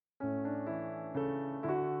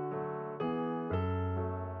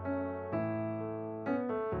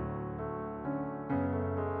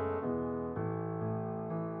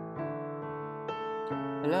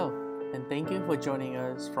Hello, and thank you for joining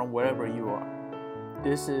us from wherever you are.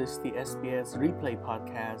 This is the SBS Replay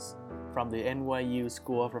Podcast from the NYU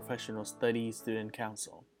School of Professional Studies Student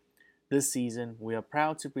Council. This season, we are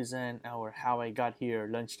proud to present our How I Got Here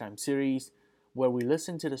Lunchtime series, where we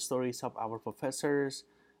listen to the stories of our professors,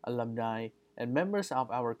 alumni, and members of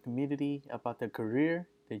our community about their career,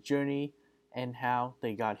 their journey, and how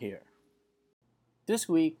they got here. This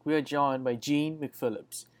week, we are joined by Jean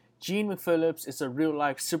McPhillips. Jean McPhillips is a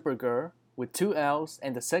real-life supergirl with 2 L's,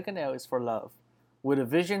 and the second L is for love. With a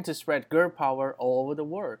vision to spread girl power all over the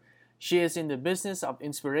world, she is in the business of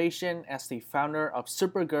inspiration as the founder of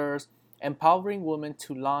Supergirls, empowering women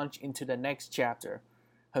to launch into the next chapter.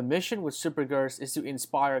 Her mission with Supergirls is to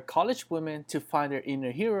inspire college women to find their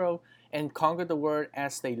inner hero and conquer the world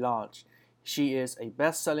as they launch. She is a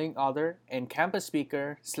best-selling author and campus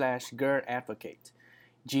speaker / girl advocate.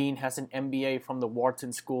 Jean has an MBA from the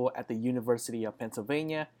Wharton School at the University of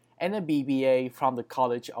Pennsylvania and a BBA from the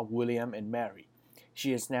College of William and Mary.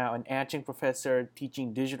 She is now an adjunct professor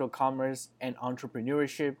teaching digital commerce and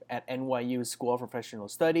entrepreneurship at NYU School of Professional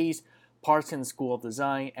Studies, Parsons School of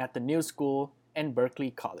Design at the New School, and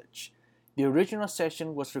Berkeley College. The original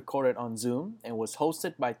session was recorded on Zoom and was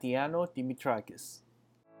hosted by Tiano Dimitrakis.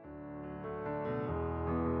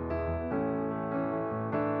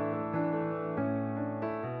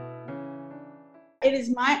 It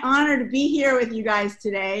is my honor to be here with you guys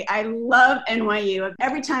today. I love NYU.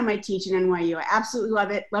 Every time I teach at NYU, I absolutely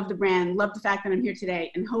love it, love the brand, love the fact that I'm here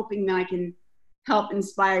today, and hoping that I can help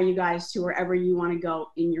inspire you guys to wherever you want to go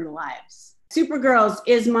in your lives. Supergirls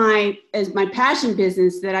is my passion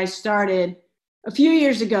business that I started a few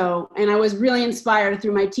years ago, and I was really inspired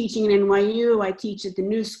through my teaching at NYU. I teach at the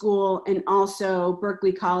New School and also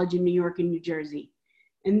Berkeley College in New York and New Jersey.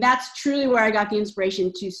 And that's truly where I got the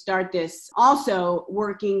inspiration to start this. Also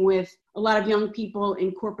working with a lot of young people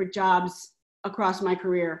in corporate jobs across my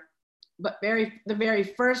career. But the very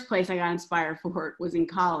first place I got inspired for it was in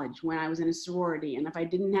college when I was in a sorority. And if I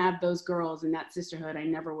didn't have those girls in that sisterhood, I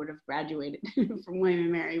never would have graduated from William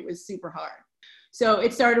and Mary. It was super hard. So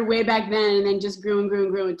it started way back then and then just grew and grew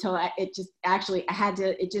and grew until it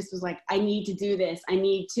just was like, I need to do this. I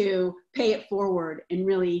need to pay it forward and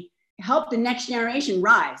really help the next generation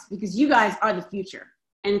rise, because you guys are the future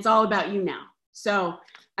and it's all about you now. So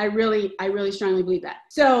I really strongly believe that.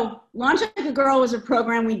 So Launch Like a Girl was a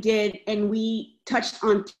program we did, and we touched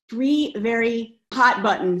on 3 very hot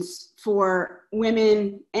buttons for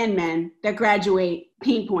women and men that graduate,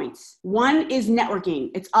 pain points. 1 is networking.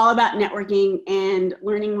 It's all about networking and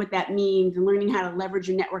learning what that means and learning how to leverage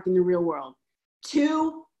your network in the real world.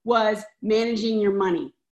 2 was managing your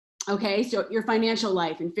money. Okay, so your financial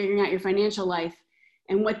life and figuring out your financial life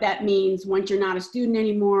and what that means once you're not a student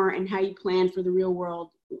anymore and how you plan for the real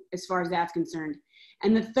world as far as that's concerned.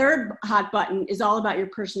 And the 3rd hot button is all about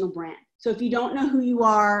your personal brand. So if you don't know who you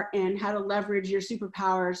are and how to leverage your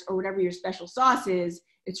superpowers or whatever your special sauce is,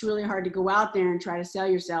 it's really hard to go out there and try to sell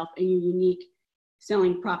yourself and your unique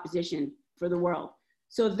selling proposition for the world.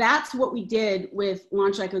 So that's what we did with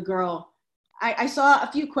Launch Like a Girl. I saw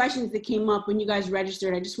a few questions that came up when you guys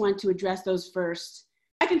registered. I just wanted to address those first.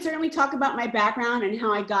 I can certainly talk about my background and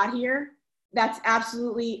how I got here. That's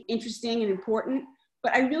absolutely interesting and important.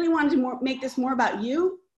 But I really wanted to make this more about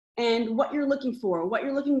you and what you're looking for, what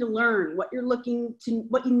you're looking to learn, what you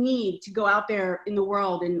need to go out there in the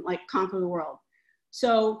world and like conquer the world.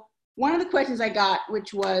 So one of the questions I got,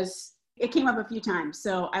 which was, it came up a few times,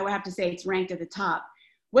 so I would have to say it's ranked at the top.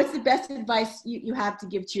 What's the best advice you have to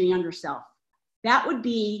give to your younger self? That would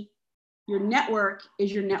be, your network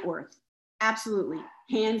is your net worth. Absolutely,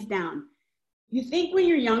 hands down. You think when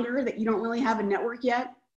you're younger that you don't really have a network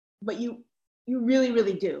yet, but you really,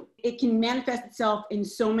 really do. It can manifest itself in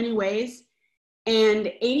so many ways.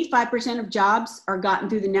 And 85% of jobs are gotten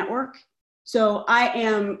through the network. So I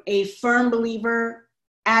am a firm believer,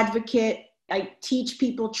 advocate. I teach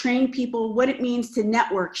people, train people what it means to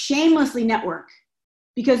network, shamelessly network,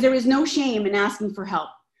 because there is no shame in asking for help.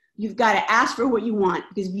 You've got to ask for what you want,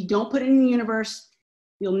 because if you don't put it in the universe,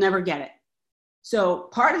 you'll never get it. So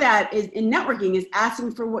part of that is in networking is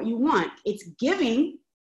asking for what you want. It's giving.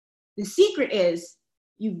 The secret is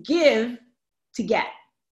you give to get.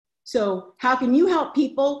 So how can you help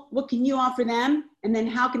people? What can you offer them? And then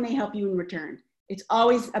how can they help you in return? It's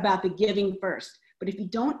always about the giving first. But if you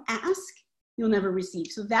don't ask, you'll never receive.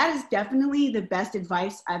 So that is definitely the best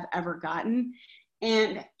advice I've ever gotten.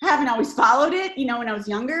 And I haven't always followed it, when I was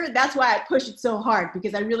younger. That's why I push it so hard,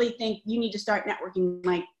 because I really think you need to start networking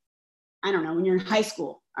when you're in high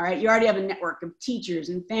school, all right? You already have a network of teachers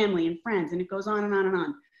and family and friends, and it goes on and on and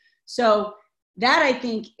on. So that, I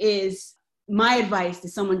think, is my advice to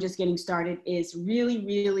someone just getting started is really,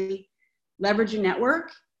 really leverage your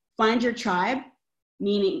network, find your tribe,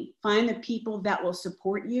 meaning find the people that will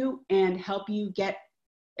support you and help you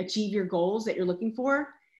achieve your goals that you're looking for.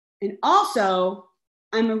 And also,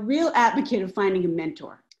 I'm a real advocate of finding a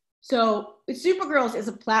mentor. So Supergirls is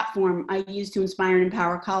a platform I use to inspire and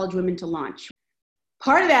empower college women to launch.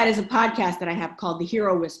 Part of that is a podcast that I have called The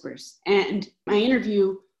Hero Whispers. And I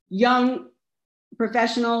interview young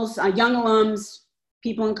professionals, young alums,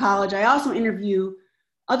 people in college. I also interview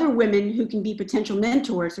other women who can be potential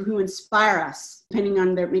mentors or who inspire us, depending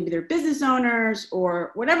on maybe they're business owners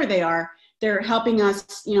or whatever they are. They're helping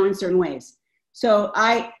us, in certain ways. So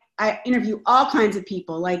I interview all kinds of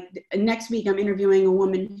people. Like next week, I'm interviewing a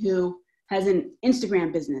woman who has an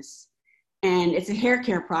Instagram business, and it's a hair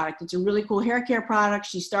care product. It's a really cool hair care product.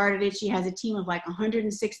 She started it. She has a team of like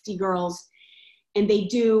 160 girls, and they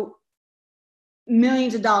do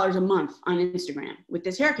millions of dollars a month on Instagram with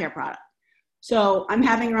this hair care product. So I'm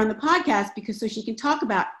having her on the podcast so she can talk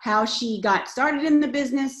about how she got started in the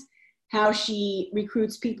business, how she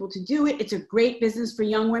recruits people to do it. It's a great business for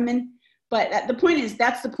young women. But the point is,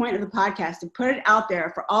 that's the point of the podcast, to put it out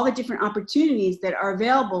there for all the different opportunities that are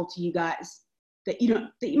available to you guys that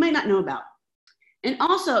you might not know about. And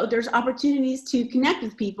also, there's opportunities to connect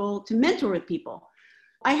with people, to mentor with people.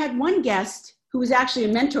 I had one guest who was actually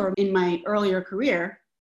a mentor in my earlier career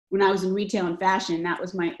when I was in retail and fashion. That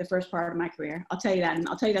was the first part of my career. I'll tell you that, and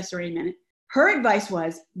I'll tell you that story in a minute. Her advice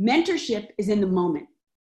was, mentorship is in the moment.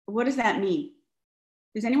 What does that mean?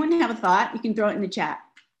 Does anyone have a thought? You can throw it in the chat.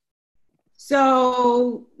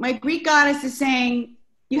 So my Greek goddess is saying,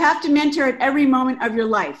 you have to mentor at every moment of your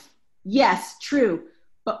life. Yes, true.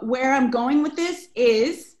 But where I'm going with this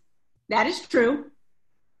is, that is true.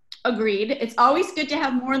 Agreed. It's always good to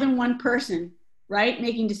have more than one person, right,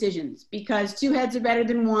 making decisions, because two heads are better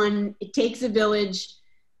than one. It takes a village.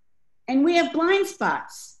 And we have blind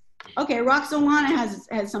spots. Okay, Roxolana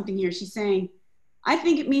has something here. She's saying, I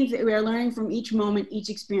think it means that we are learning from each moment, each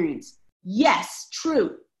experience. Yes,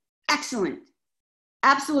 true. Excellent.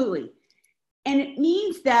 Absolutely. And it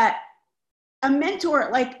means that a mentor,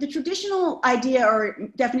 like the traditional idea or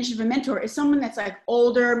definition of a mentor, is someone that's like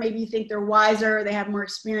older, maybe you think they're wiser, they have more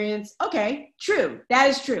experience. Okay, true. That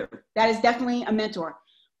is true. That is definitely a mentor.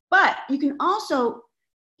 But you can also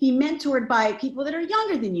be mentored by people that are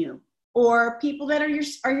younger than you, or people that are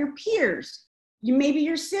your peers. Maybe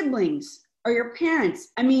your siblings or your parents.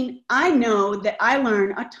 I mean, I know that I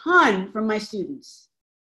learn a ton from my students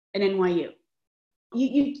at NYU.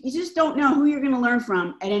 You just don't know who you're going to learn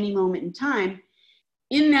from at any moment in time.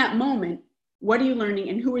 In that moment, what are you learning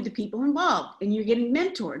and who are the people involved? And you're getting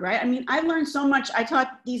mentored, right? I mean, I've learned so much. I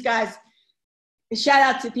taught these guys, shout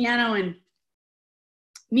out to Theano and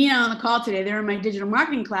Mia on the call today. They were in my digital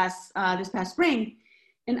marketing class this past spring.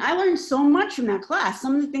 And I learned so much from that class.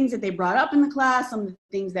 Some of the things that they brought up in the class, some of the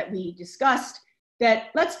things that we discussed, that,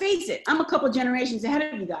 let's face it, I'm a couple generations ahead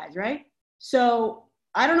of you guys, right? So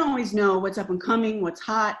I don't always know what's up and coming, what's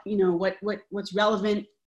hot, what's relevant.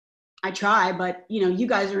 I try, but you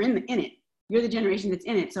guys are in it. You're the generation that's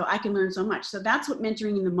in it, so I can learn so much. So that's what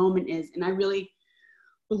mentoring in the moment is, and I really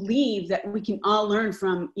believe that we can all learn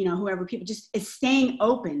from whoever people. Just is staying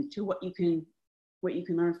open to what you can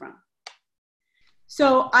learn from.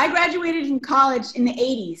 So I graduated from college in the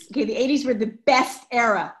 80s. Okay, the 80s were the best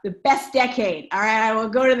era, the best decade. All right, I will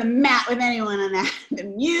go to the mat with anyone on that. The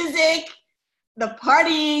music, the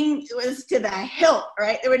partying was to the hilt,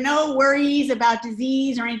 right? There were no worries about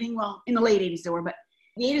disease or anything. Well, in the late 80s there were, but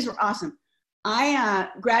the 80s were awesome. I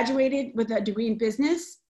graduated with a degree in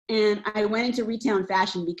business, and I went into retail and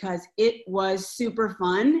fashion because it was super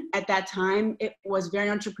fun at that time. It was very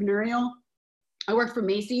entrepreneurial. I worked for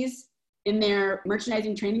Macy's in their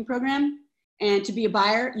merchandising training program. And to be a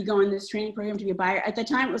buyer, you go in this training program to be a buyer. At the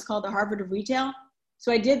time, it was called the Harvard of Retail.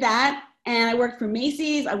 So I did that. And I worked for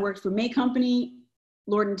Macy's, I worked for May Company,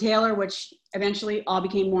 Lord & Taylor, which eventually all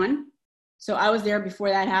became one. So I was there before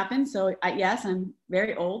that happened. So yes, I'm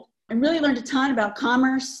very old. I really learned a ton about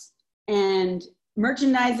commerce and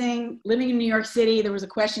merchandising. Living in New York City, there was a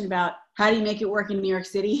question about how do you make it work in New York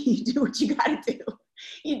City? You do what you got to do.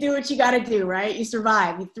 You do what you got to do, right? You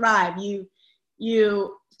survive, you thrive,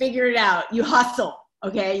 you figure it out, you hustle,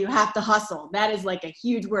 okay? You have to hustle. That is like a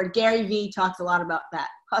huge word. Gary Vee talks a lot about that,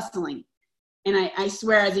 hustling. And I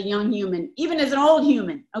swear, as a young human, even as an old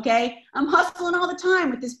human, okay, I'm hustling all the time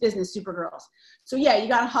with this business, Supergirls. So yeah, you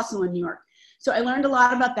got to hustle in New York. So I learned a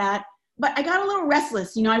lot about that, but I got a little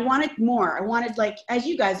restless. I wanted more. I wanted, like, as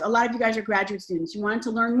you guys, a lot of you guys are graduate students. You wanted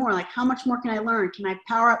to learn more. Like, how much more can I learn? Can I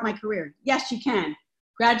power up my career? Yes, you can.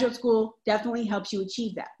 Graduate school definitely helps you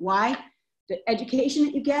achieve that. Why? the education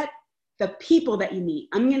that you get, the people that you meet.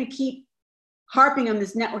 I'm going to keep harping on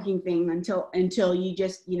this networking thing until you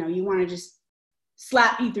just, you want to just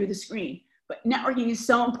slap me through the screen. But networking is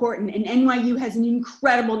so important, and NYU has an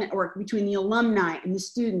incredible network between the alumni and the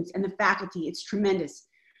students and the faculty. It's tremendous.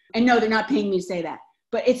 And no, they're not paying me to say that,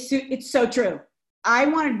 but it's so true. I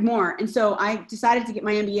wanted more, and so I decided to get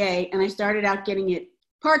my MBA, and I started out getting it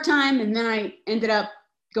part-time, and then I ended up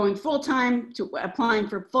going full-time, to applying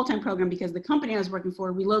for a full-time program because the company I was working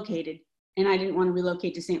for relocated, and I didn't want to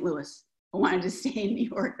relocate to St. Louis. I wanted to stay in New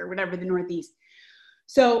York or whatever, the Northeast.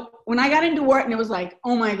 So when I got into Wharton, it was like,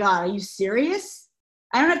 oh my God, are you serious?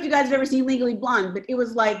 I don't know if you guys have ever seen Legally Blonde, but it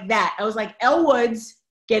was like that. I was like Elle Woods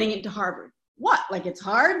getting into Harvard. What, like it's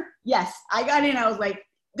hard? Yes, I got in, I was like,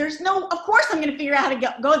 of course I'm gonna figure out how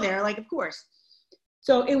to go there, like of course.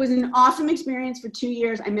 So it was an awesome experience for 2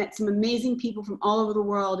 years. I met some amazing people from all over the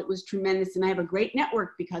world. It was tremendous, and I have a great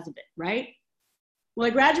network because of it, right? Well, I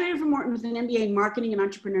graduated from Wharton with an MBA in marketing and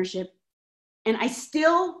entrepreneurship, and I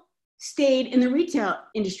still stayed in the retail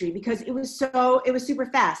industry because it was super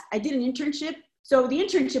fast. I did an internship. So the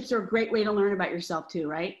internships are a great way to learn about yourself too,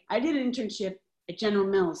 right? I did an internship at General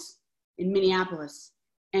Mills in Minneapolis,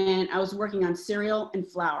 and I was working on cereal and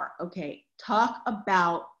flour. Okay, talk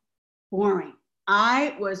about boring.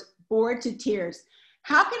 I was bored to tears.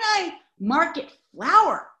 How can I market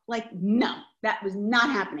flour? Like, no, that was not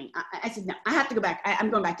happening. I said, no, I have to go back. I'm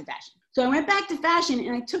going back to fashion. So I went back to fashion,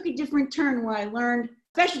 and I took a different turn where I learned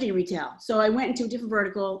specialty retail. So I went into a different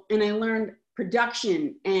vertical, and I learned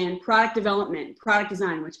production and product development, product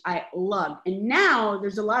design, which I loved. And now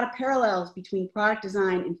there's a lot of parallels between product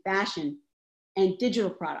design and fashion and digital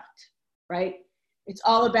product, right? It's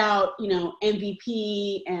all about,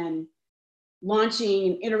 MVP and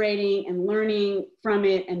launching and iterating and learning from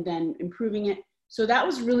it and then improving it. So that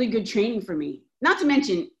was really good training for me. Not to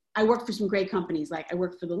mention, I worked for some great companies. Like I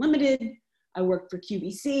worked for The Limited, I worked for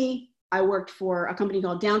QVC, I worked for a company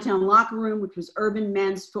called Downtown Locker Room, which was urban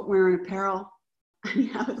men's footwear and apparel. I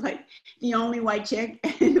mean, I was like the only white chick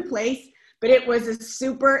in the place, but it was a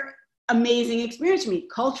super amazing experience for me.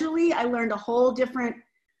 Culturally, I learned a whole different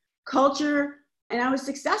culture, and I was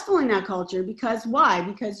successful in that culture because why?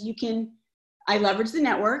 Because I leveraged the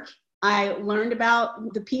network. I learned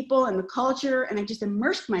about the people and the culture, and I just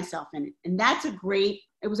immersed myself in it. And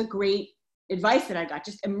it was a great advice that I got.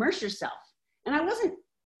 Just immerse yourself. And I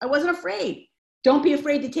wasn't afraid. Don't be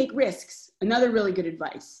afraid to take risks. Another really good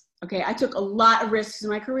advice. Okay, I took a lot of risks in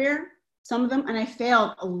my career, some of them, and I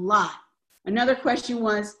failed a lot. Another question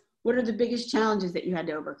was, what are the biggest challenges that you had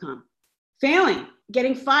to overcome? Failing,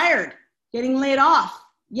 getting fired, getting laid off.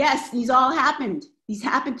 Yes, these all happened. These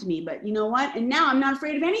happened to me, but you know what? And now I'm not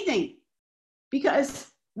afraid of anything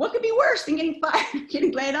because what could be worse than getting fired,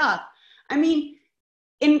 getting laid off? I mean,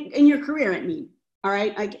 in your career, all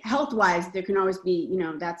right? Like health-wise, there can always be,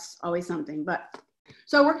 that's always something. But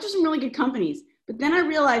so I worked for some really good companies, but then I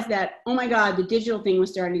realized that, oh my God, the digital thing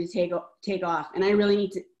was starting to take off. And I really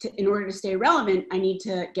need to, in order to stay relevant, I need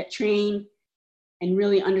to get trained and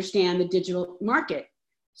really understand the digital market.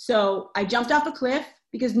 So I jumped off a cliff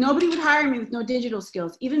because nobody would hire me with no digital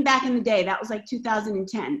skills. Even back in the day, that was like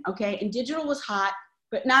 2010, okay? And digital was hot,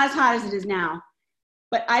 but not as hot as it is now.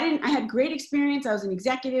 But I had great experience. I was an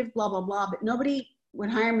executive, blah, blah, blah, but nobody would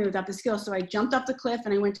hire me without the skills. So I jumped off the cliff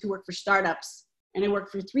and I went to work for startups. And I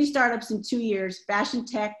worked for 3 startups in 2 years, fashion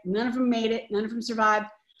tech. None of them made it. None of them survived.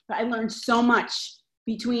 But I learned so much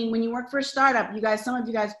between when you work for a startup. Some of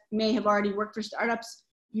you guys may have already worked for startups.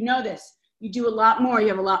 You know this. You do a lot more. You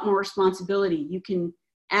have a lot more responsibility. You can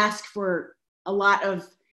ask for a lot of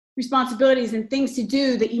responsibilities and things to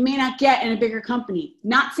do that you may not get in a bigger company.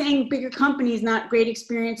 Not saying bigger company is not great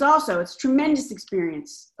experience also. It's tremendous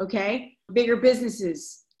experience, okay? Bigger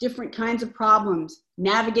businesses, different kinds of problems,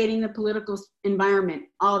 navigating the political environment,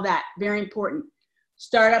 all of that, very important.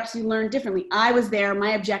 Startups, you learn differently. I was there.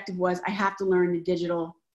 My objective was I have to learn the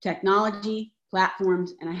digital technology,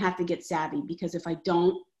 platforms, and I have to get savvy because if I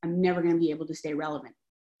don't, I'm never going to be able to stay relevant.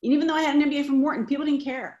 And even though I had an MBA from Wharton, people didn't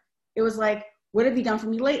care. It was like, what have you done for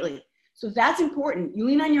me lately? So that's important. You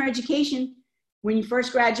lean on your education when you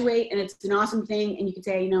first graduate, and it's an awesome thing. And you can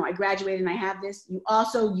say, I graduated and I have this. You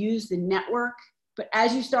also use the network. But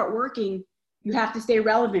as you start working, you have to stay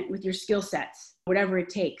relevant with your skill sets, whatever it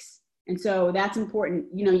takes. And so that's important.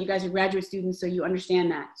 You guys are graduate students, so you understand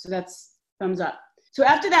that. So that's thumbs up. So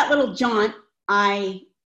after that little jaunt, I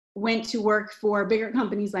went to work for bigger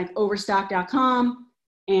companies like Overstock.com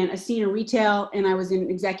and Ascena Retail, and I was in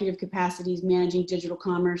executive capacities managing digital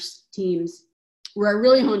commerce teams where I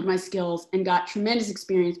really honed my skills and got tremendous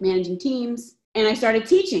experience managing teams. And I started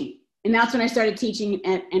teaching. And that's when I started teaching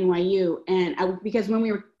at NYU. And because when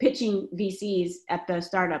we were pitching VCs at the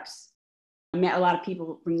startups, I met a lot of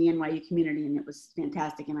people from the NYU community, and it was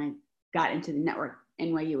fantastic. And I got into the network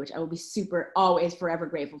NYU, which I will be always forever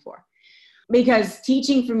grateful for. Because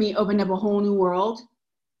teaching for me opened up a whole new world.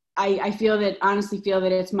 I honestly feel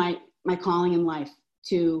that it's my calling in life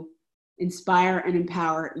to inspire and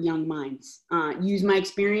empower young minds. Use my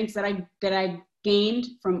experience that I gained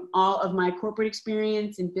from all of my corporate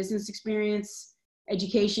experience and business experience,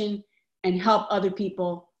 education, and help other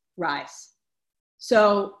people rise.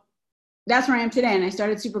 So that's where I am today. And I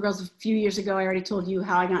started Supergirls a few years ago. I already told you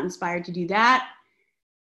how I got inspired to do that.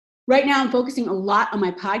 Right now, I'm focusing a lot on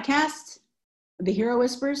my podcast, The Hero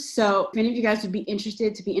Whispers. So if any of you guys would be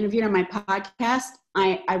interested to be interviewed on my podcast,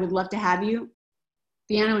 I would love to have you.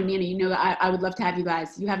 Deanna and Nina, you know, I would love to have you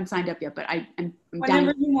guys. You haven't signed up yet, but I'm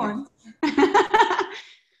whenever you want.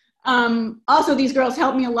 Also, these girls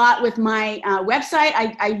help me a lot with my website.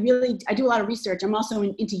 I do a lot of research. I'm also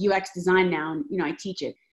into UX design now, and, you know, I teach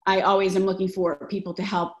it. I always am looking for people to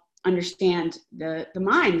help understand the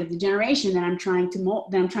mind of the generation that I'm trying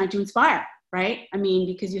to inspire, right? I mean,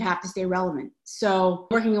 because you have to stay relevant. So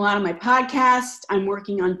working a lot on my podcast, I'm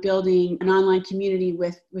working on building an online community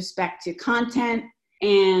with respect to content.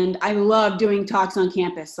 And I love doing talks on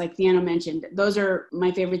campus, like Deanna mentioned. Those are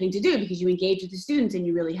my favorite thing to do because you engage with the students and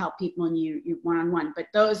you really help people and you one-on-one. But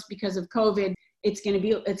those, because of COVID, it's going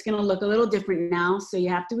to look a little different now. So you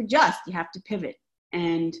have to adjust, you have to pivot.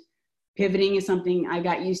 And pivoting is something I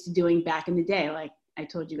got used to doing back in the day. Like I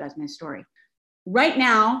told you guys my story. Right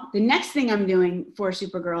now, the next thing I'm doing for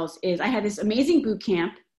Supergirls is I had this amazing boot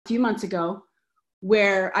camp a few months ago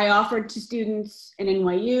where I offered to students at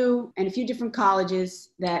NYU and a few different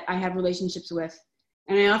colleges that I have relationships with.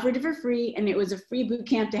 And I offered it for free, and it was a free boot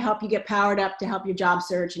camp to help you get powered up, to help your job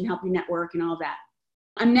search and help you network and all that.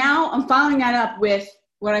 I'm following that up with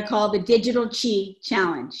what I call the Digital Chi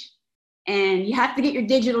Challenge. And you have to get your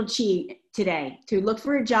digital chi today. To look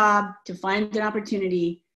for a job, to find an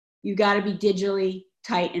opportunity, you got to be digitally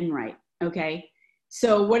tight and right, okay?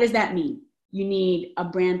 So what does that mean? You need a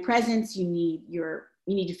brand presence. You need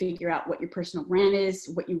to figure out what your personal brand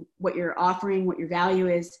is, what you're offering, what your value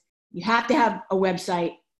is. You have to have a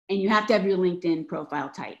website, and you have to have your LinkedIn profile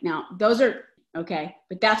tight. Now, those are okay,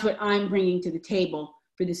 but that's what I'm bringing to the table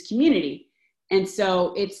for this community. And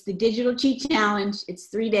so it's the Digital Chi Challenge. It's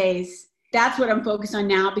 3 days. That's what I'm focused on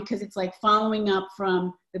now because it's like following up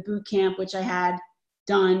from the boot camp, which I had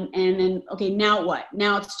done. And then, okay, now what?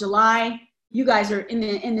 Now it's July. You guys are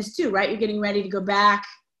in this too, right? You're getting ready to go back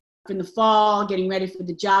in the fall, getting ready for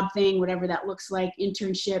the job thing, whatever that looks like,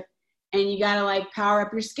 internship, and you got to like power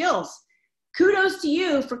up your skills. Kudos to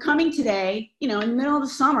you for coming today, you know, in the middle of the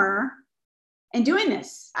summer and doing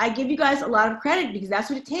this. I give you guys a lot of credit because that's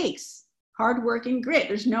what it takes. Hard work and grit.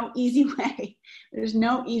 There's no easy way. There's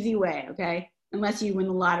no easy way, okay? Unless you win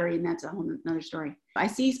the lottery, and that's a whole nother story. I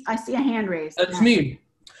see a hand raised. That's me.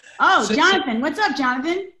 Oh, so, Jonathan. What's up,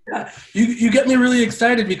 Jonathan? Yeah, you get me really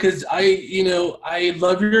excited because I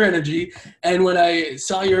love your energy. And when I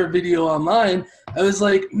saw your video online, I was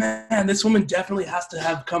like, man, this woman definitely has to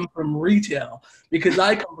have come from retail because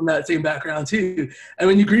I come from that same background too. And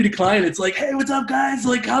when you greet a client, it's like, hey, what's up, guys?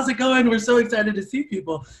 Like, how's it going? We're so excited to see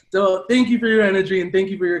people. So thank you for your energy and thank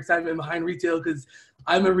you for your excitement behind retail because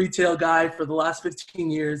I'm a retail guy for the last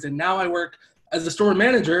 15 years. And now I work as a store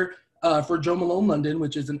manager for Jo Malone London,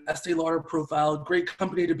 which is an Estee Lauder profile, great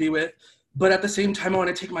company to be with. But at the same time, I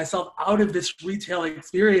want to take myself out of this retail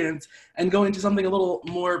experience and go into something a little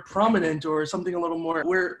more prominent or something a little more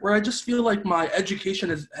where I just feel like my education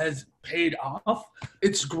has paid off.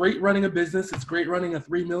 It's great running a business. It's great running a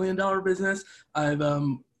 $3 million business. I've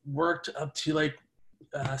worked up to like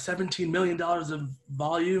 $17 million of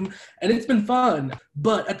volume, and it's been fun.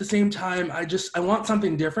 But at the same time, I want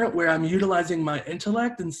something different where I'm utilizing my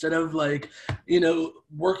intellect instead of like,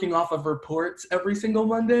 working off of reports every single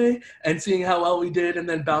Monday and seeing how well we did and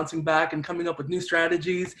then bouncing back and coming up with new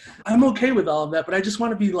strategies. I'm okay with all of that, but I just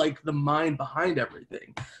want to be like the mind behind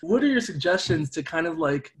everything. What are your suggestions to kind of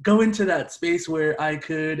like go into that space where I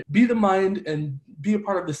could be the mind and be a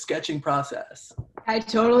part of the sketching process? I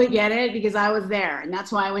totally get it because I was there, and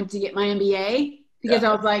that's why I went to get my MBA because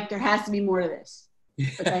I was like, there has to be more to this.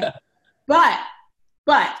 Okay,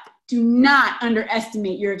 but do not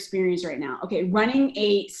underestimate your experience right now. Okay, running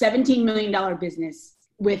a $17 million business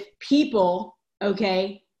with people,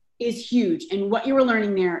 okay, is huge, and what you were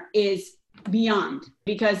learning there is beyond,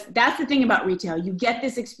 because that's the thing about retail. You get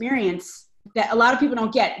this experience that a lot of people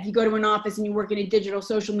don't get. If you go to an office and you work in a digital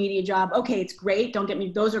social media job, okay, it's great. Don't get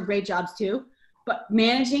me, those are great jobs too. But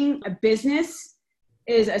managing a business,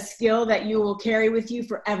 is a skill that you will carry with you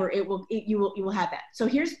forever. You will have that. So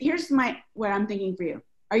here's what I'm thinking for you.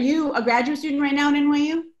 Are you a graduate student right now at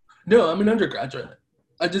NYU? No, I'm an undergraduate.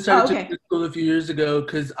 I decided okay. to go to school a few years ago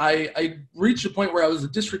because I reached a point where I was a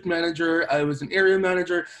district manager, I was an area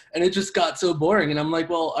manager, and it just got so boring. And I'm like,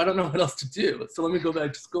 well, I don't know what else to do. So let me go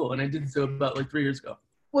back to school. And I did so about like 3 years ago.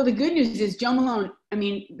 Well, the good news is Joe Malone, I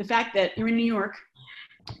mean, the fact that you're in New York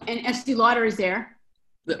and Estee Lauder is there,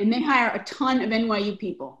 and they hire a ton of NYU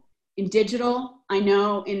people in digital. I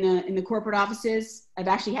know in the corporate offices, I've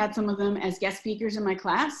actually had some of them as guest speakers in my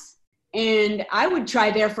class. And I would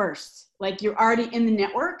try there first. Like, you're already in the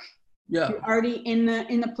network. Yeah. You're already in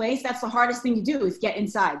the place. That's the hardest thing to do, is get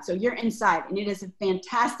inside. So you're inside, and it is a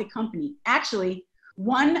fantastic company. Actually,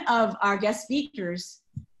 one of our guest speakers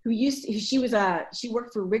she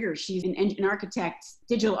worked for Rigor. She's an architect,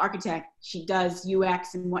 digital architect. She does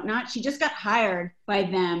UX and whatnot. She just got hired by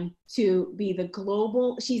them to be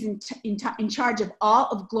she's in charge of all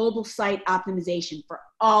of global site optimization for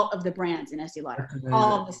all of the brands in Estee Lauder,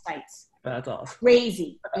 all of the sites. That's awesome.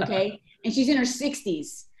 Crazy, okay? And she's in her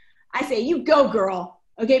 60s. I say, you go, girl,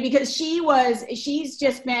 okay? Because she's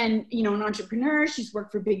just been, an entrepreneur. She's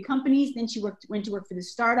worked for big companies. Then she went to work for the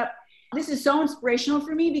startup. This is so inspirational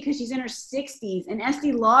for me because she's in her 60s, and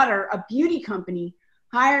Estee Lauder, a beauty company,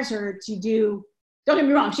 hires her to do, don't get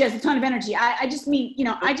me wrong, she has a ton of energy. I just mean,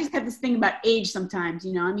 I just have this thing about age sometimes,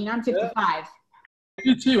 I mean, I'm 55. Yeah.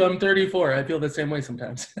 You too, I'm 34. I feel the same way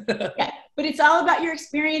sometimes. Yeah, but it's all about your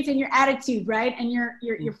experience and your attitude, right? And your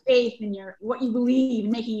faith and what you believe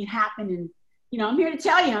and making it happen. And, I'm here to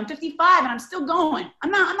tell you, I'm 55 and I'm still going. I'm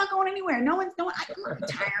not going anywhere. I'm not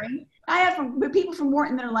retiring. I have people from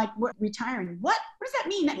Wharton that are like, what, retiring? What does that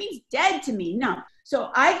mean? That means dead to me. No. So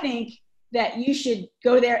I think that you should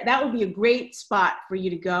go there. That would be a great spot for you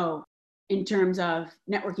to go in terms of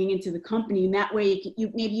networking into the company. And that way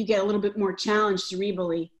maybe you get a little bit more challenged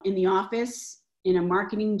cerebrally in the office, in a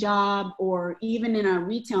marketing job, or even in a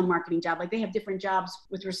retail marketing job. Like, they have different jobs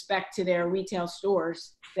with respect to their retail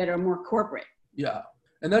stores that are more corporate. Yeah.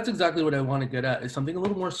 And that's exactly what I want to get at, is something a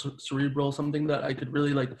little more cerebral, something that I could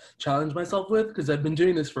really challenge myself with, because I've been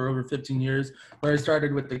doing this for over 15 years, where I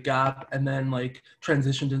started with the Gap and then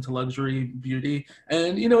transitioned into luxury beauty.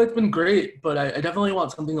 And, it's been great, but I definitely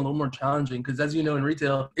want something a little more challenging, because as you know, in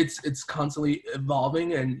retail, it's constantly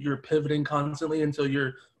evolving and you're pivoting constantly. And so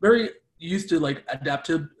you're very used to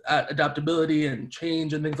adaptability and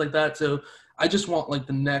change and things like that. So I just want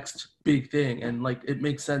the next big thing, and it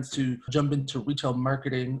makes sense to jump into retail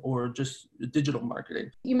marketing or just digital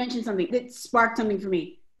marketing. You mentioned something that sparked something for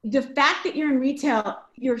me. The fact that you're in retail,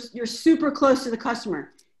 you're super close to the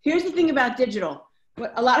customer. Here's the thing about digital.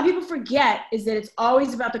 What a lot of people forget is that it's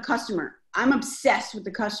always about the customer. I'm obsessed with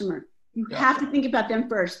the customer. You have to think about them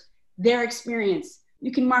first, their experience.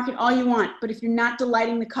 You can market all you want, but if you're not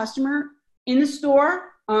delighting the customer in the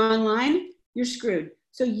store or online, you're screwed.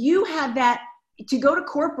 So you have that. To go to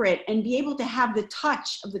corporate and be able to have the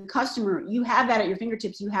touch of the customer, you have that at your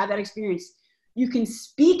fingertips. You have that experience. You can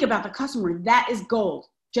speak about the customer. That is gold.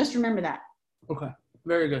 Just remember that. Okay.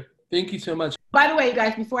 Very good. Thank you so much. By the way, you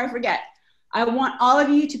guys, before I forget, I want all of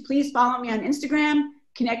you to please follow me on Instagram,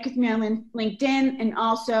 connect with me on LinkedIn, and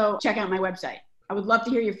also check out my website. I would love to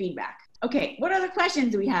hear your feedback. Okay. What other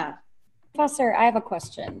questions do we have? Professor, I have a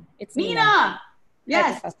question. It's Nina.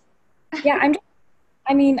 Yes. Yeah,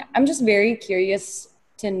 I'm just very curious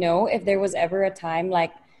to know if there was ever a time,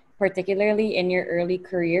 particularly in your early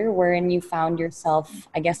career, wherein you found yourself,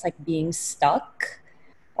 being stuck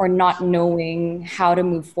or not knowing how to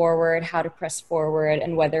move forward, how to press forward,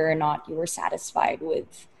 and whether or not you were satisfied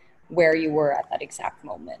with where you were at that exact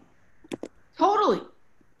moment. Totally.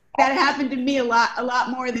 That happened to me a lot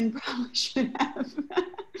more than probably should have.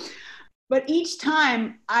 But each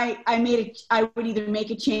time I would either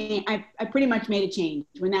make a change. I pretty much made a change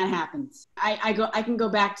when that happens. I can go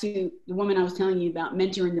back to the woman I was telling you about,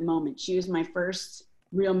 Mentor in the Moment. She was my first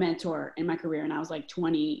real mentor in my career, and I was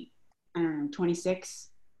 26.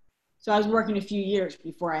 So I was working a few years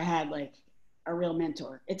before I had a real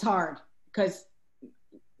mentor. It's hard because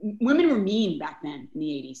women were mean back then in the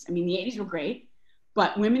 80s. I mean, the 80s were great,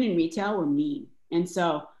 but women in retail were mean. And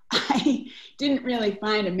so I didn't really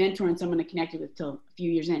find a mentor and someone to connect with till a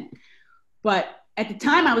few years in. But at the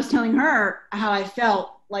time, I was telling her how I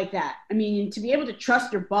felt like that. I mean, to be able to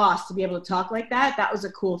trust your boss, to be able to talk like that, that was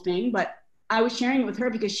a cool thing. But I was sharing it with her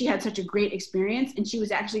because she had such a great experience, and she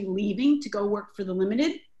was actually leaving to go work for The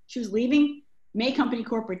Limited. She was leaving May Company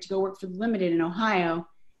Corporate to go work for The Limited in Ohio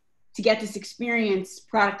to get this experience,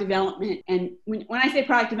 product development. And when I say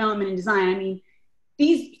product development and design, I mean,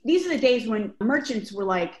 these are the days when merchants were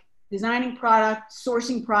designing product,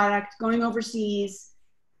 sourcing product, going overseas,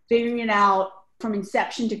 figuring it out from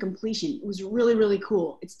inception to completion. It was really, really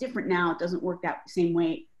cool. It's different now. It doesn't work that same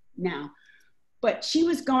way now. But she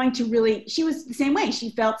was the same way. She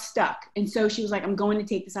felt stuck. And so she was like, I'm going to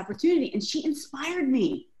take this opportunity. And she inspired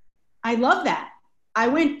me. I love that.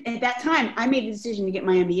 At that time, I made the decision to get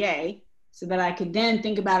my MBA so that I could then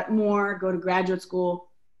think about it more, go to graduate school,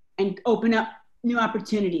 and open up new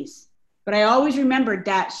opportunities. But I always remembered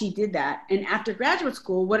that she did that. And after graduate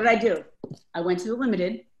school, what did I do? I went to the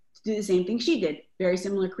Limited to do the same thing she did, very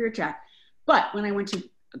similar career track. But when I went to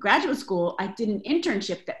graduate school, I did an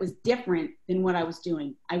internship that was different than what I was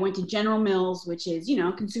doing. I went to General Mills, which is,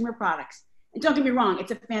 consumer products. And don't get me wrong,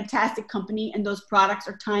 it's a fantastic company and those products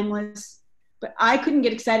are timeless, but I couldn't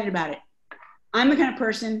get excited about it. I'm the kind of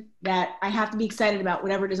person that I have to be excited about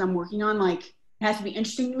whatever it is I'm working on. Like, it has to be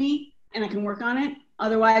interesting to me and I can work on it.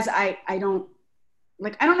 Otherwise, I don't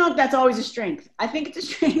know if that's always a strength. I think it's a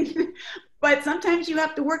strength, but sometimes you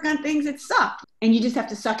have to work on things that suck and you just have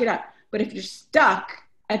to suck it up. But if you're stuck,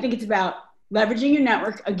 I think it's about leveraging your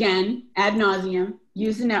network, again, ad nauseum,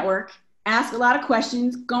 use the network, ask a lot of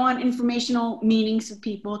questions, go on informational meetings with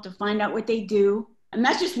people to find out what they do. And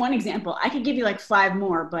that's just one example. I could give you like 5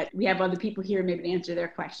 more, but we have other people here maybe to answer their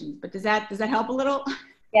questions. But does that help a little?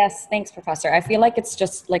 Yes, thanks, Professor. I feel like it's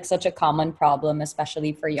just like such a common problem,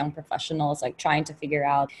 especially for young professionals, like trying to figure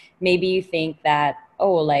out, maybe you think that,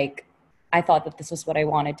 I thought that this was what I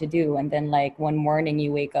wanted to do. And then like one morning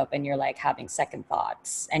you wake up and you're like having second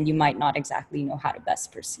thoughts and you might not exactly know how to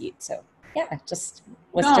best proceed. So yeah,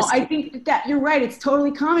 I think that you're right. It's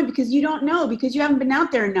totally common because you don't know, because you haven't been out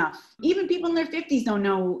there enough. Even people in their 50s don't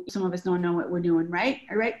know. Some of us don't know what we're doing, right?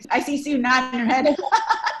 All right. I see Sue nodding her head.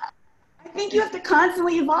 I think you have to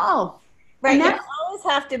constantly evolve. Right. You always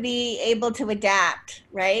have to be able to adapt,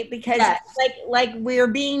 right? Because like we're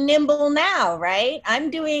being nimble now, right? I'm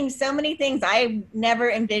doing so many things I never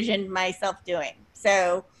envisioned myself doing.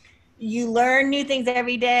 So you learn new things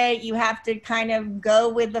every day. You have to kind of go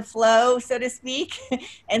with the flow, so to speak,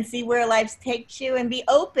 and see where life takes you and be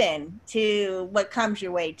open to what comes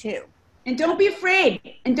your way too. And don't be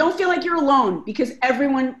afraid and don't feel like you're alone, because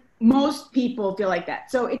most people feel like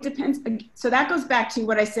that. So it depends. So that goes back to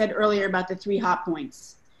what I said earlier about the 3 hot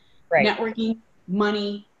points, right? Networking,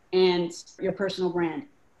 money, and your personal brand.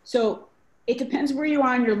 So it depends where you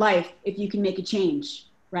are in your life if you can make a change,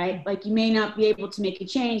 right? Like you may not be able to make a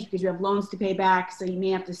change because you have loans to pay back. So you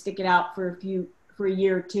may have to stick it out for a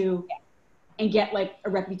year or two and get like a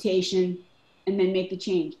reputation and then make the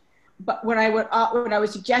change. But what I would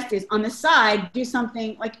suggest is on the side, do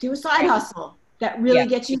something like do a side hustle that really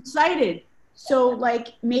gets you excited. So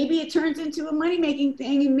like maybe it turns into a money-making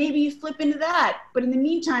thing and maybe you flip into that. But in the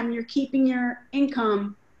meantime, you're keeping your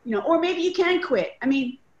income, or maybe you can quit. I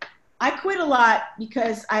mean, I quit a lot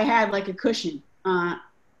because I had like a cushion,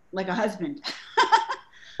 like a husband.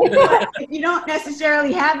 But if you don't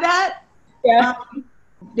necessarily have that,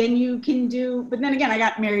 then you can but then again, I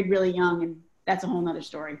got married really young and that's a whole nother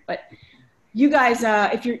story. But you guys,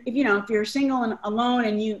 if you're single and alone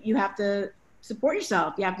and you have to support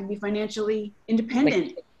yourself. You have to be financially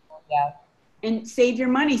independent and save your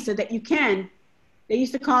money so that you can. They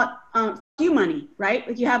used to call it you money, right?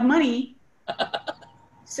 Like you have money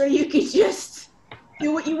so you can just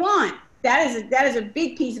do what you want. That is a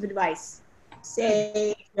big piece of advice.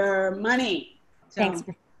 Save your money. So, thanks.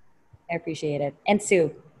 I appreciate it. And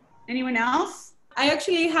Sue. Anyone else? I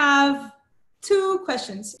actually have 2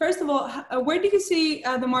 questions. First of all, where do you see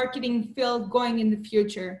the marketing field going in the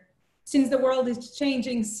future, since the world is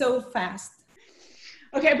changing so fast?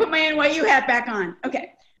 Okay, I put my NYU hat back on.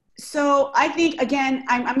 Okay, so I think, again,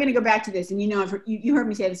 I'm going to go back to this, and you heard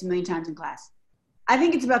me say this a million times in class. I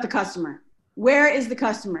think it's about the customer. Where is the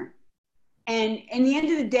customer? And in the end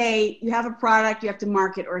of the day, you have a product, you have to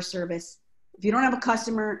market or a service. If you don't have a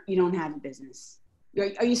customer, you don't have a business.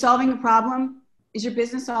 Are you solving a problem? Is your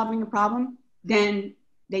business solving a problem? Then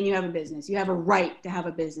you have a business. You have a right to have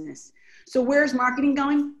a business. So where's marketing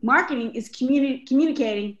going? Marketing is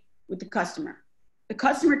communicating with the customer. The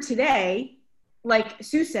customer today, like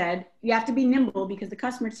Sue said, you have to be nimble because the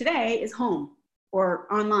customer today is home or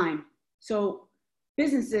online. So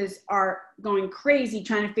businesses are going crazy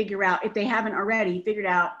trying to figure out, if they haven't already figured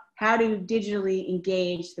out, how to digitally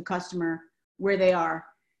engage the customer where they are.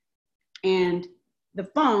 And the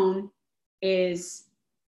phone is,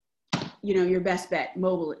 your best bet.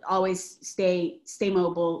 Mobile, always stay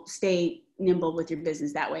mobile, stay nimble with your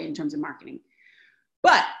business that way in terms of marketing.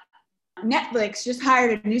 But Netflix just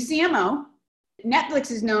hired a new CMO.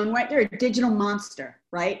 Netflix is known, right? They're a digital monster,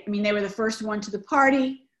 right? I mean, they were the first one to the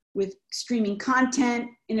party with streaming content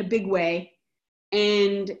in a big way.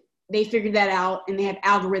 And they figured that out, and they have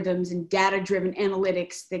algorithms and data-driven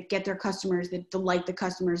analytics that get their customers, that delight the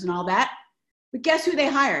customers and all that. But guess who they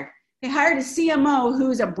hired? They hired a CMO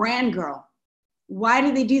who's a brand girl. Why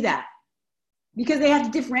did they do that? Because they have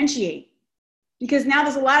to differentiate. Because now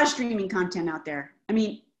there's a lot of streaming content out there. I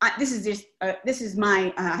mean, this is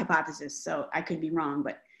my hypothesis, so I could be wrong,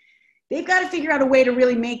 but they've got to figure out a way to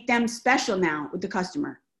really make them special now with the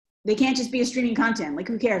customer. They can't just be a streaming content. Like,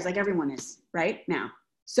 who cares? Like, everyone is right now.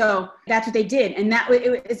 So that's what they did. And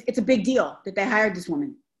it's a big deal that they hired this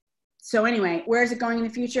woman. So anyway, where is it going in the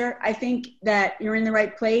future? I think that you're in the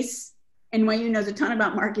right place. NYU knows a ton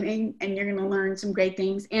about marketing, and you're going to learn some great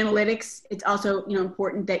things. Analytics, it's also,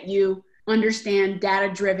 important that you understand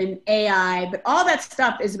data-driven AI, but all that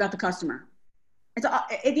stuff is about the customer. At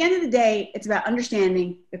the end of the day, it's about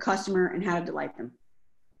understanding the customer and how to delight them.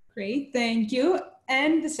 Great, thank you.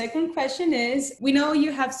 And the second question is, we know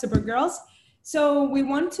you have Supergirls, so we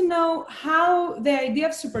want to know how the idea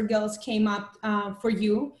of Supergirls came up for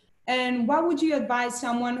you, and what would you advise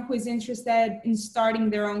someone who is interested in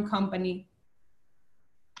starting their own company?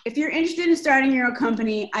 If you're interested in starting your own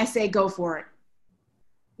company, I say go for it.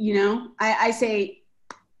 I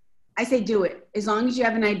say do it. As long as you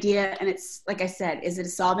have an idea, and it's, like I said, is it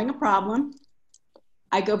solving a problem?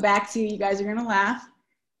 I go back to, you guys are gonna laugh.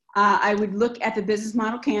 I would look at the business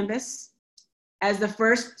model canvas as the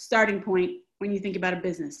first starting point when you think about a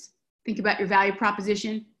business. Think about your value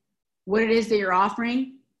proposition, what it is that you're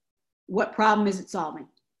offering, what problem is it solving?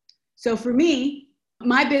 So for me,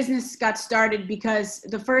 my business got started because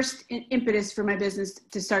the first impetus for my business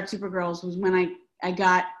to start Supergirls was when I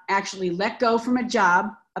got actually let go from a job,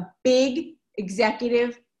 a big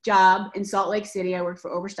executive job in Salt Lake City. I worked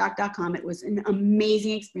for Overstock.com. It was an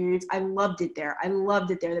amazing experience. I loved it there.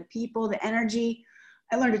 The people, the energy.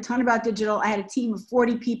 I learned a ton about digital. I had a team of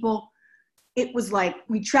 40 people. It was like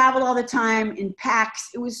we traveled all the time in packs.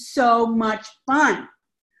 It was so much fun.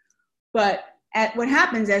 But what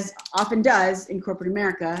happens, as often does in corporate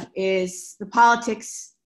America, is the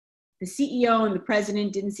politics, the CEO and the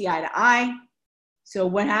president didn't see eye to eye. So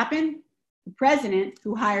what happened? The president,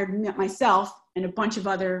 who hired myself and a bunch of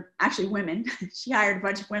other, actually women, she hired a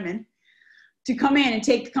bunch of women to come in and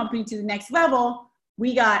take the company to the next level.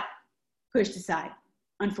 We got pushed aside,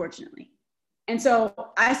 unfortunately. And so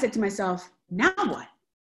I said to myself, now what?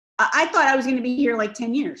 I thought I was going to be here like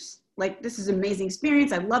 10 years. Like, this is an amazing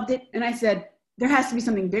experience. I loved it. And I said, there has to be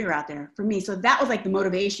something bigger out there for me. So that was like the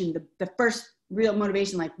motivation, the first real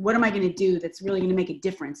motivation, like, what am I going to do that's really going to make a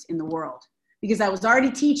difference in the world? Because I was already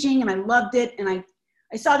teaching and I loved it. And I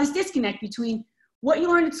saw this disconnect between what you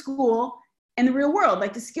learned at school and the real world.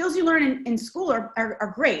 Like, the skills you learn in school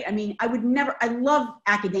are great. I mean, I love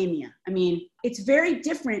academia. I mean, it's very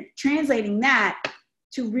different translating that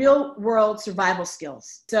to real world survival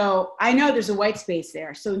skills. So I know there's a white space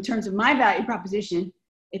there. So in terms of my value proposition,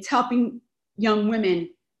 it's helping young women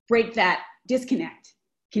break that disconnect,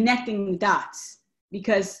 connecting the dots,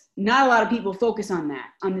 because not a lot of people focus on that,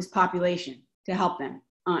 on this population to help them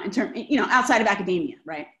outside of academia,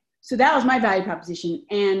 right? So that was my value proposition.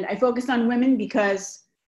 And I focused on women because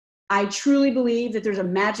I truly believe that there's a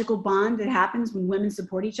magical bond that happens when women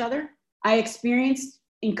support each other. I experienced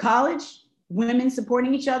in college women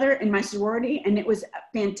supporting each other in my sorority, and it was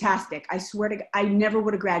fantastic. I swear to God, I never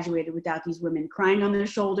would have graduated without these women crying on their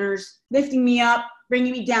shoulders, lifting me up,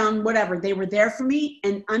 bringing me down, whatever. They were there for me.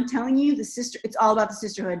 And I'm telling you, it's all about the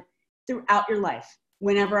sisterhood throughout your life.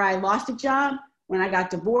 Whenever I lost a job, when I got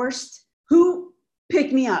divorced, who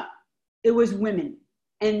picked me up? It was women.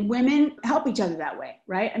 And women help each other that way,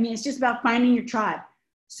 right? I mean, it's just about finding your tribe.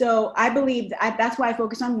 So I believe that's why I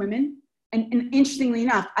focus on women. And interestingly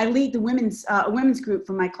enough, I lead the women's group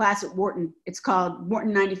from my class at Wharton. It's called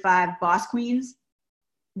Wharton 95 Boss Queens.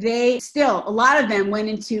 A lot of them went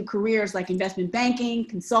into careers like investment banking,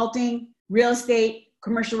 consulting, real estate,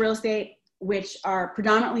 commercial real estate, which are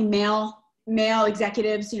predominantly male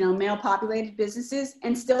executives, male populated businesses.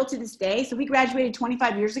 And still to this day, so we graduated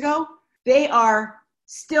 25 years ago, they're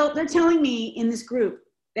telling me in this group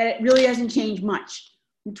that it really hasn't changed much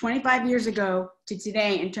from 25 years ago to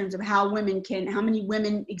today in terms of how many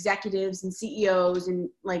women executives and CEOs, and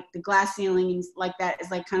like the glass ceiling and like that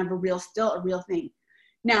is like kind of still a real thing.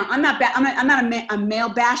 Now, I'm not a male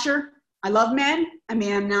basher. I love men. I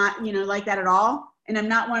mean, I'm not, like that at all. And I'm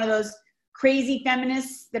not one of those crazy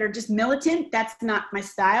feminists that are just militant. That's not my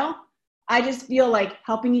style. I just feel like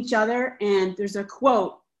helping each other. And there's a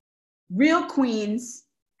quote, real queens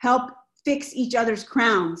help fix each other's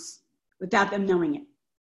crowns without them knowing it.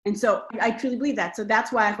 And so I truly believe that. So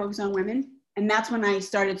that's why I focus on women. And that's when I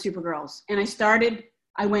started Supergirls. And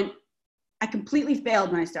I completely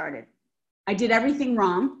failed when I started. I did everything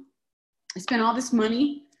wrong. I spent all this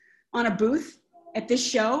money on a booth at this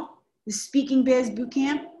show, the Speaking Biz Boot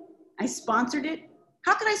Camp. I sponsored it.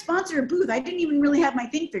 How could I sponsor a booth? I didn't even really have my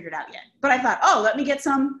thing figured out yet. But I thought, oh, let me get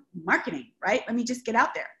some marketing, right? Let me just get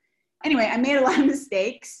out there. Anyway, I made a lot of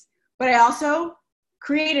mistakes, but I also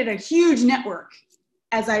created a huge network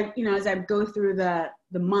as I go through the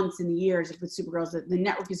months and the years with Supergirls. The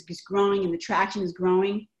network is growing and the traction is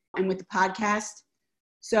growing, and with the podcast.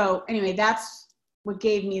 So anyway, that's what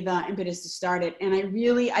gave me the impetus to start it. And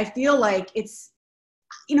I feel like it's,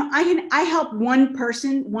 I help one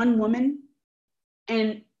person, one woman,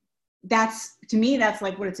 and that's, to me, that's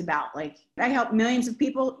like what it's about. Like, I help millions of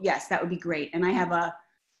people. Yes, that would be great. And I have a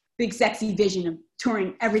big, sexy vision of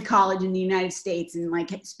touring every college in the United States and like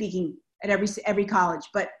speaking at every college.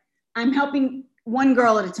 But I'm helping one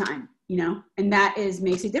girl at a time, and that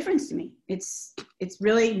makes a difference to me. It's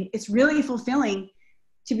really fulfilling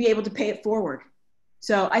to be able to pay it forward.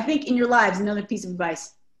 So I think in your lives, another piece of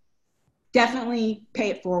advice, definitely pay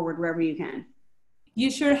it forward wherever you can. You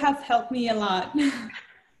sure have helped me a lot.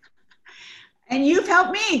 And you've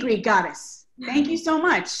helped me, Greek Goddess. Thank you so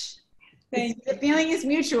much. The feeling is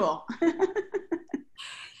mutual.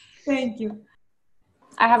 Thank you.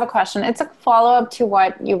 I have a question. It's a follow-up to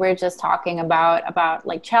what you were just talking about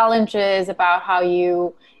like challenges, about how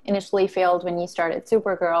you initially failed when you started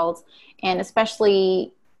Supergirls, and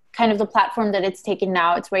especially kind of the platform that it's taken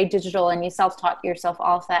now. It's very digital and you self-taught yourself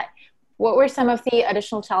all of that. What were some of the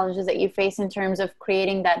additional challenges that you faced in terms of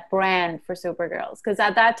creating that brand for Supergirls? Because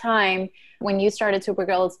at that time, when you started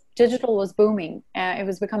Supergirls, digital was booming. It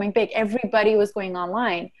was becoming big. Everybody was going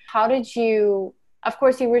online. How did you, of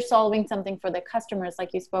course, you were solving something for the customers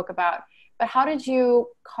like you spoke about, but how did you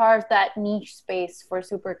carve that niche space for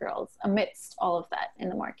Supergirls amidst all of that in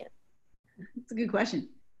the market? That's a good question.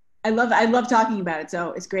 I love talking about it,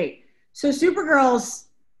 so it's great. So Supergirls,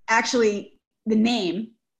 actually, the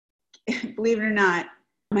name, believe it or not,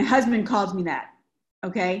 my husband calls me that,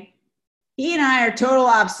 okay? He and I are total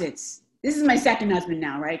opposites. This is my second husband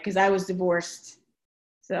now, right? Because I was divorced.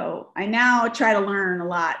 So I now try to learn a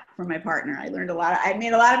lot from my partner. I learned a lot. I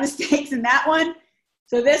made a lot of mistakes in that one.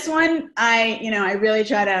 So this one, I really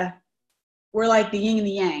try we're like the yin and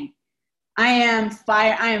the yang. I am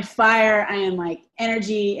fire. I am like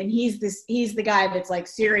energy. And he's the guy that's like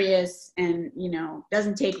serious and,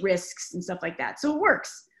 doesn't take risks and stuff like that. So it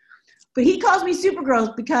works. But he calls me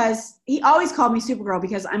Supergirl because he always called me Supergirl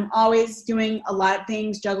because I'm always doing a lot of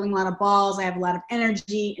things, juggling a lot of balls. I have a lot of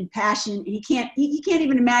energy and passion. And he can't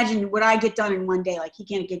even imagine what I get done in one day. Like he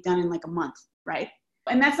can't get done in like a month, right?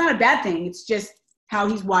 And that's not a bad thing. It's just how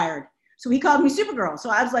he's wired. So he called me Supergirl. So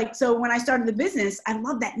I was like, so when I started the business, I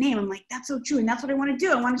love that name. I'm like, that's so true. And that's what I want to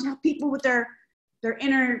do. I want to help people with their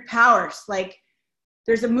inner powers. Like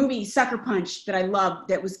there's a movie, Sucker Punch, that I love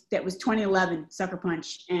that was 2011, Sucker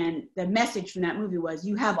Punch. And the message from that movie was,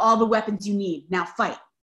 you have all the weapons you need, now fight,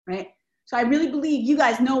 right? So I really believe you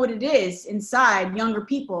guys know what it is inside, younger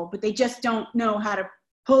people, but they just don't know how to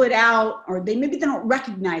pull it out, or maybe they don't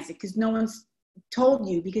recognize it because no one's told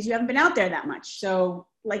you because you haven't been out there that much. So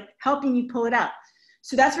like helping you pull it out.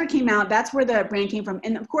 So that's where it came out. That's where the brand came from.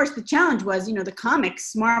 And of course the challenge was, the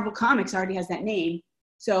comics, Marvel Comics already has that name.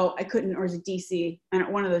 So I couldn't, or is it DC?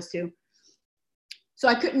 One of those two. So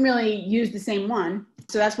I couldn't really use the same one.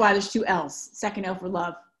 So that's why there's two L's, second L for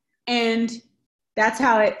love. And that's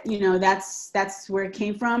how it, that's where it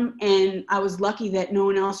came from. And I was lucky that no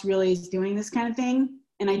one else really is doing this kind of thing.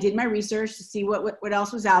 And I did my research to see what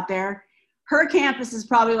else was out there. Her campus is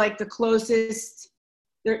probably like the closest.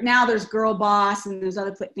 Now there's Girl Boss and there's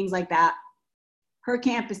other things like that. Her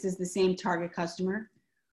campus is the same target customer.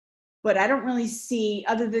 But I don't really see,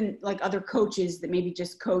 other than like other coaches that maybe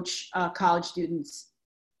just coach college students,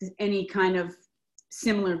 any kind of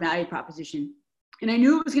similar value proposition. And I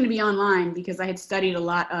knew it was going to be online because I had studied a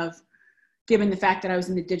lot of, given the fact that I was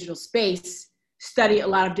in the digital space, study a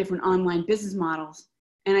lot of different online business models.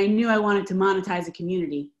 And I knew I wanted to monetize a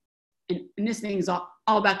community. And this thing is all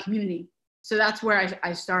about community. So that's where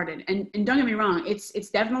I started. And don't get me wrong, it's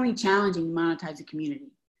definitely challenging to monetize a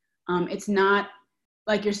community. It's not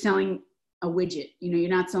like you're selling a widget, you're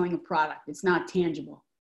not selling a product. It's not tangible.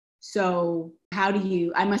 So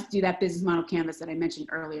I must do that business model canvas that I mentioned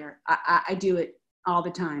earlier. I do it all the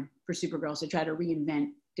time for Supergirls to try to reinvent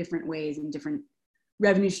different ways and different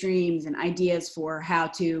revenue streams and ideas for how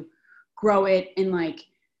to grow it. And like,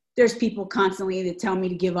 there's people constantly that tell me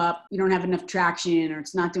to give up. You don't have enough traction or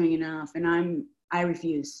it's not doing enough. And I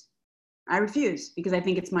refuse. I refuse because I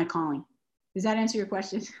think it's my calling. Does that answer your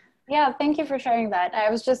question? Yeah, thank you for sharing that. I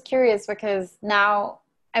was just curious because now,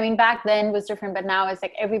 I mean, back then was different, but now it's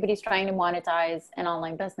like everybody's trying to monetize an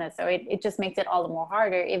online business. So it just makes it all the more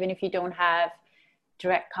harder, even if you don't have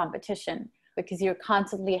direct competition, because you're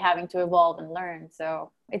constantly having to evolve and learn.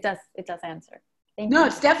 So it does answer. Thank you. No,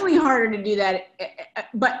 it's definitely harder to do that.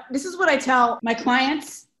 But this is what I tell my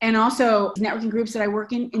clients and also networking groups that I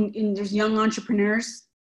work in there's young entrepreneurs.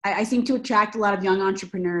 I seem to attract a lot of young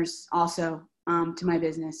entrepreneurs also to my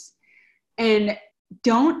business. And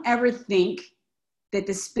don't ever think that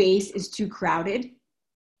the space is too crowded.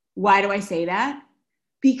 Why do I say that?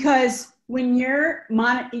 Because when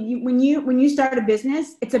you start a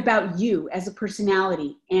business, it's about you as a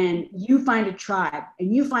personality, and you find a tribe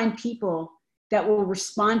and you find people that will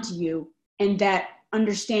respond to you and that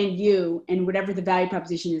understand you and whatever the value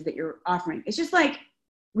proposition is that you're offering. It's just like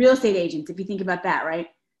real estate agents, if you think about that, right?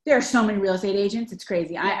 There are so many real estate agents. It's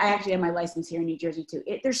crazy. I actually have my license here in New Jersey too.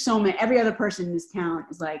 There's so many. Every other person in this town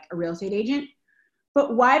is like a real estate agent.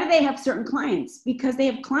 But why do they have certain clients? Because they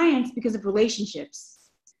have clients because of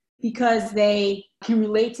relationships, because they can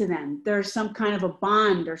relate to them. There's some kind of a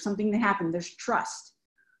bond or something that happened. There's trust.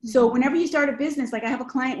 So whenever you start a business, like I have a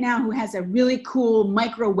client now who has a really cool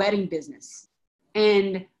micro wedding business.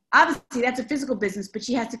 And obviously that's a physical business, but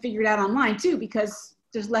she has to figure it out online too, because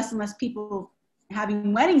there's less and less people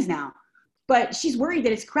having weddings now. But she's worried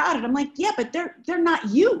that it's crowded. I'm like, yeah, but they're not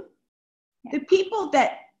you. The people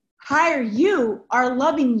that hire you are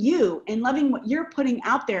loving you and loving what you're putting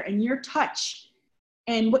out there and your touch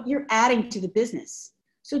and what you're adding to the business.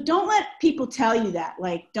 So don't let people tell you that,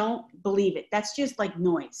 like, don't believe it. That's just like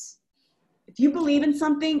noise. If you believe in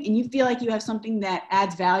something and you feel like you have something that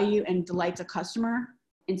adds value and delights a customer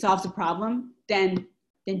and solves a problem, then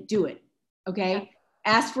do it. Okay.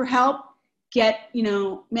 Ask for help, get,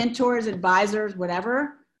 mentors, advisors,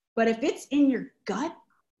 whatever. But if it's in your gut,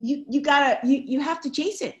 you have to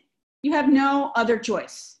chase it. You have no other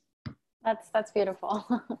choice. That's beautiful.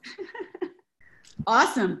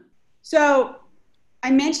 Awesome. So I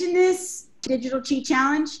mentioned this digital cheat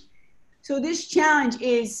challenge. So this challenge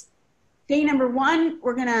is day number 1.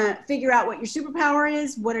 We're going to figure out what your superpower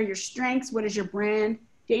is. What are your strengths? What is your brand?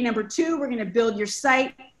 Day number 2, we're going to build your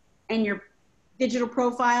site and your digital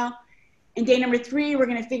profile. And day number 3, we're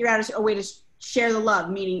going to figure out a way to share the love,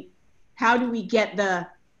 meaning how do we get the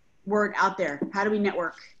word out there? How do we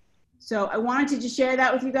network? So I wanted to just share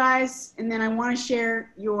that with you guys. And then I want to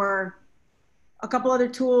share a couple other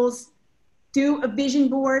tools. Do a vision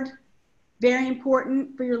board, very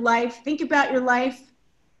important for your life. Think about your life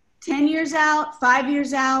 10 years out, 5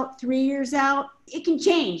 years out, 3 years out. It can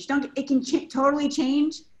change. It can totally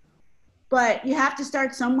change, but you have to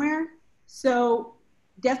start somewhere. So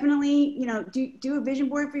definitely, do a vision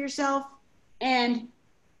board for yourself, and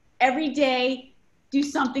every day do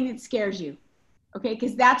something that scares you. Okay,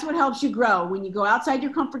 because that's what helps you grow. When you go outside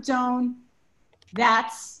your comfort zone,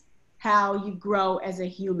 that's how you grow as a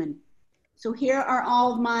human. So here are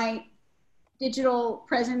all of my digital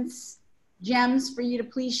presence gems for you to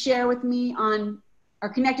please share with me or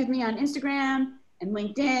connect with me on Instagram and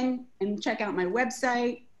LinkedIn, and check out my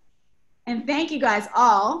website. And thank you guys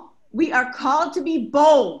all. We are called to be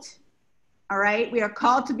bold. All right, we are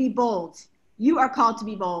called to be bold. You are called to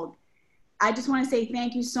be bold. I just want to say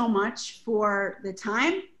thank you so much for the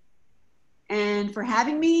time and for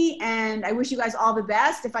having me. And I wish you guys all the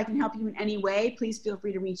best. If I can help you in any way, please feel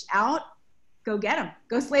free to reach out. Go get them.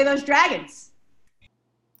 Go slay those dragons.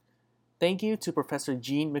 Thank you to Professor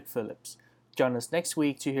Jean McPhillips. Join us next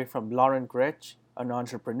week to hear from Lauren Gretsch, an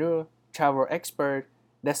entrepreneur, travel expert,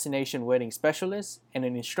 destination wedding specialist, and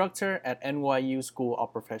an instructor at NYU School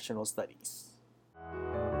of Professional Studies.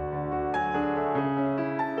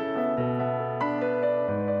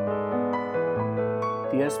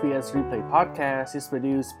 The SBS Replay podcast is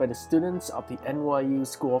produced by the students of the NYU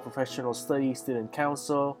School of Professional Studies Student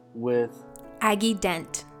Council with Aggie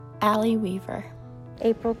Dent, Allie Weaver,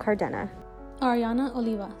 April Cardena, Ariana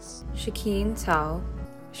Olivas, Shakeen Tao,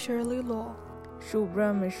 Shirley Law,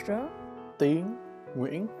 Shubhra Mishra, Ting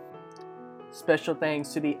Nguyen. Special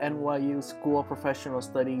thanks to the NYU School of Professional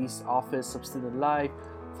Studies Office of Student Life.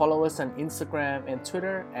 Follow us on Instagram and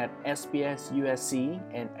Twitter at SBSUSC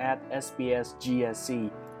and at SBSGSC.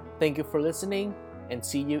 Thank you for listening, and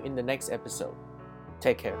see you in the next episode.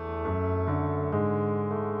 Take care.